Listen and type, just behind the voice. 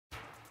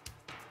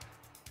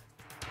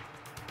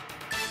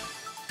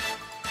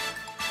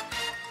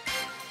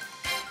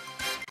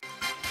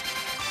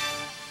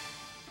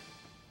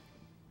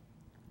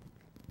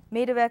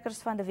Medewerkers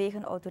van de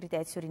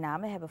Wegenautoriteit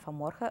Suriname hebben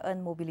vanmorgen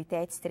een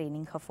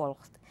mobiliteitstraining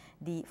gevolgd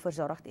die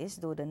verzorgd is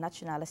door de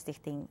Nationale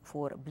Stichting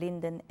voor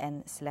Blinden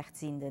en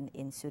Slechtzienden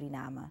in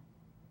Suriname.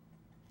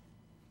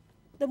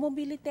 De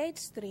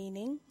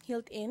mobiliteitstraining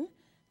hield in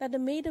dat de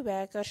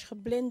medewerkers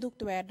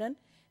geblinddoekt werden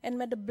en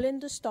met de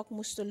blinde stok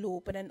moesten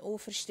lopen en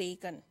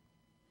oversteken.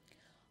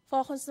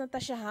 Volgens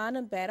Natasja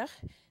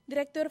Hanenberg,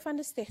 directeur van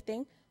de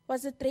stichting,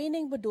 was de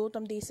training bedoeld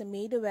om deze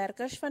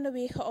medewerkers van de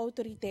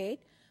Wegenautoriteit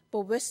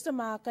bewust te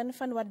maken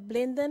van wat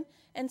blinden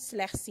en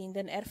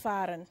slechtzienden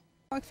ervaren.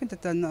 Ik vind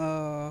het een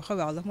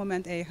geweldig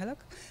moment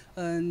eigenlijk.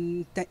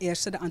 Ten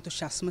eerste de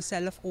enthousiasme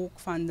zelf ook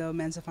van de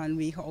mensen van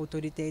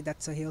Wegenautoriteit,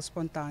 dat ze heel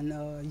spontaan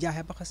ja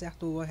hebben gezegd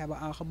toen we hebben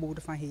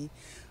aangeboden van hey,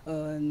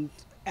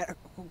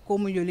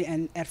 komen jullie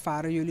en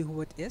ervaren jullie hoe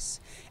het is.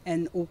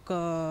 En ook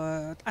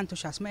het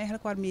enthousiasme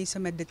eigenlijk waarmee ze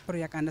met dit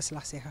project aan de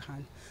slag zijn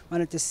gegaan.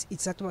 Want het is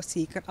iets dat we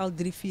zeker al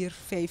 3, 4,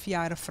 5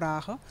 jaar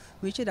vragen.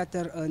 Weet je, dat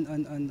er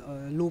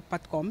een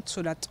looppad komt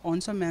zodat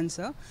onze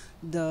mensen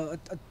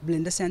het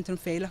blindencentrum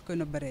veilig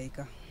kunnen bereiken.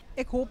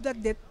 Ik hoop dat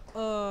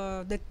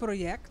dit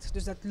project,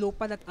 dus dat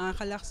looppad dat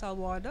aangelegd zal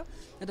worden,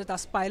 dat het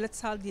als pilot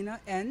zal dienen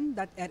en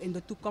dat er in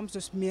de toekomst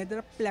dus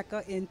meerdere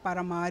plekken in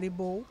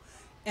Paramaribo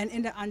en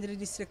in de andere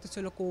districten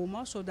zullen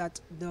komen,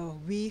 zodat de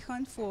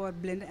wegen voor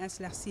blinden en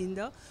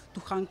slechtzienden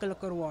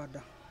toegankelijker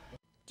worden.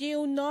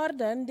 Gio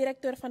Norden,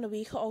 directeur van de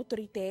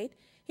Wegenautoriteit,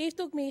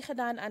 heeft ook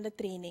meegedaan aan de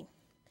training.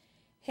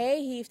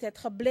 Hij heeft het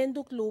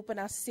geblinddoekt lopen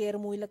als zeer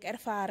moeilijk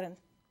ervaren.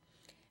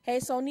 Hij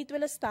zou niet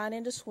willen staan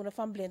in de schoenen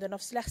van blinden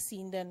of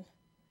slechtzienden.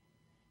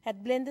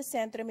 Het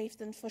blindencentrum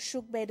heeft een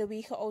verzoek bij de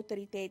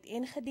Wegenautoriteit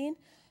ingediend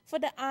voor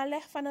de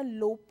aanleg van een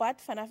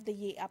looppad vanaf de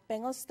J.A.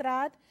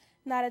 Pengelstraat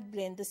naar het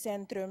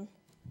blindencentrum.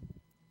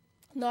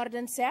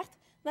 Norden zegt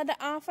dat de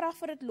aanvraag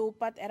voor het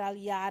looppad er al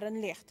jaren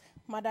ligt,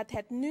 maar dat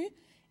het nu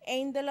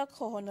eindelijk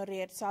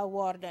gehonoreerd zal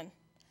worden.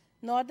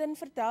 Norden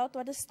vertelt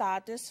wat de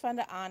status van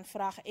de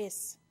aanvraag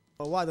is.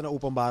 We hadden een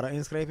openbare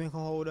inschrijving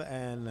gehouden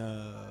en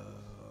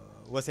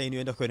we zijn nu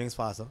in de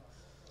gunningsfase.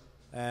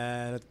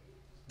 En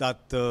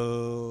dat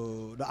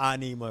de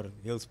aannemer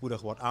heel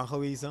spoedig wordt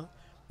aangewezen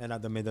en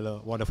dat de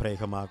middelen worden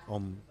vrijgemaakt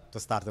om te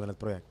starten met het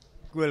project.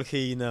 Ik wil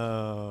geen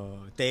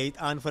tijd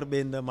aan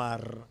verbinden,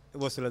 maar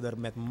we zullen er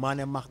met man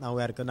en macht aan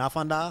werken. Na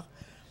vandaag,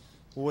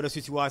 hoe we de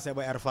situatie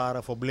hebben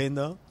ervaren voor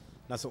blinden,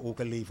 dat ze ook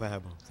een leven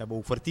hebben. Ze hebben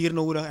ook vertier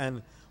nodig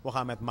en we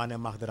gaan met man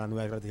en macht eraan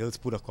werken dat het heel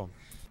spoedig komt.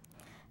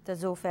 Tot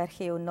zover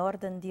Gio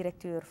Norden,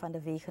 directeur van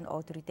de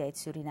Wegenautoriteit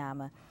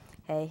Suriname.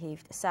 Hij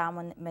heeft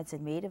samen met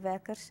zijn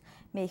medewerkers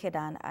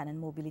meegedaan aan een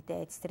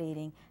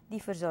mobiliteitstraining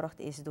die verzorgd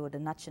is door de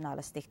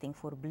Nationale Stichting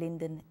voor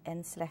Blinden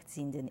en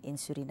Slechtzienden in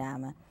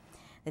Suriname.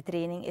 De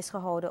training is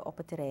gehouden op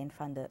het terrein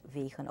van de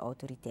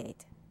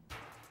Wegenautoriteit.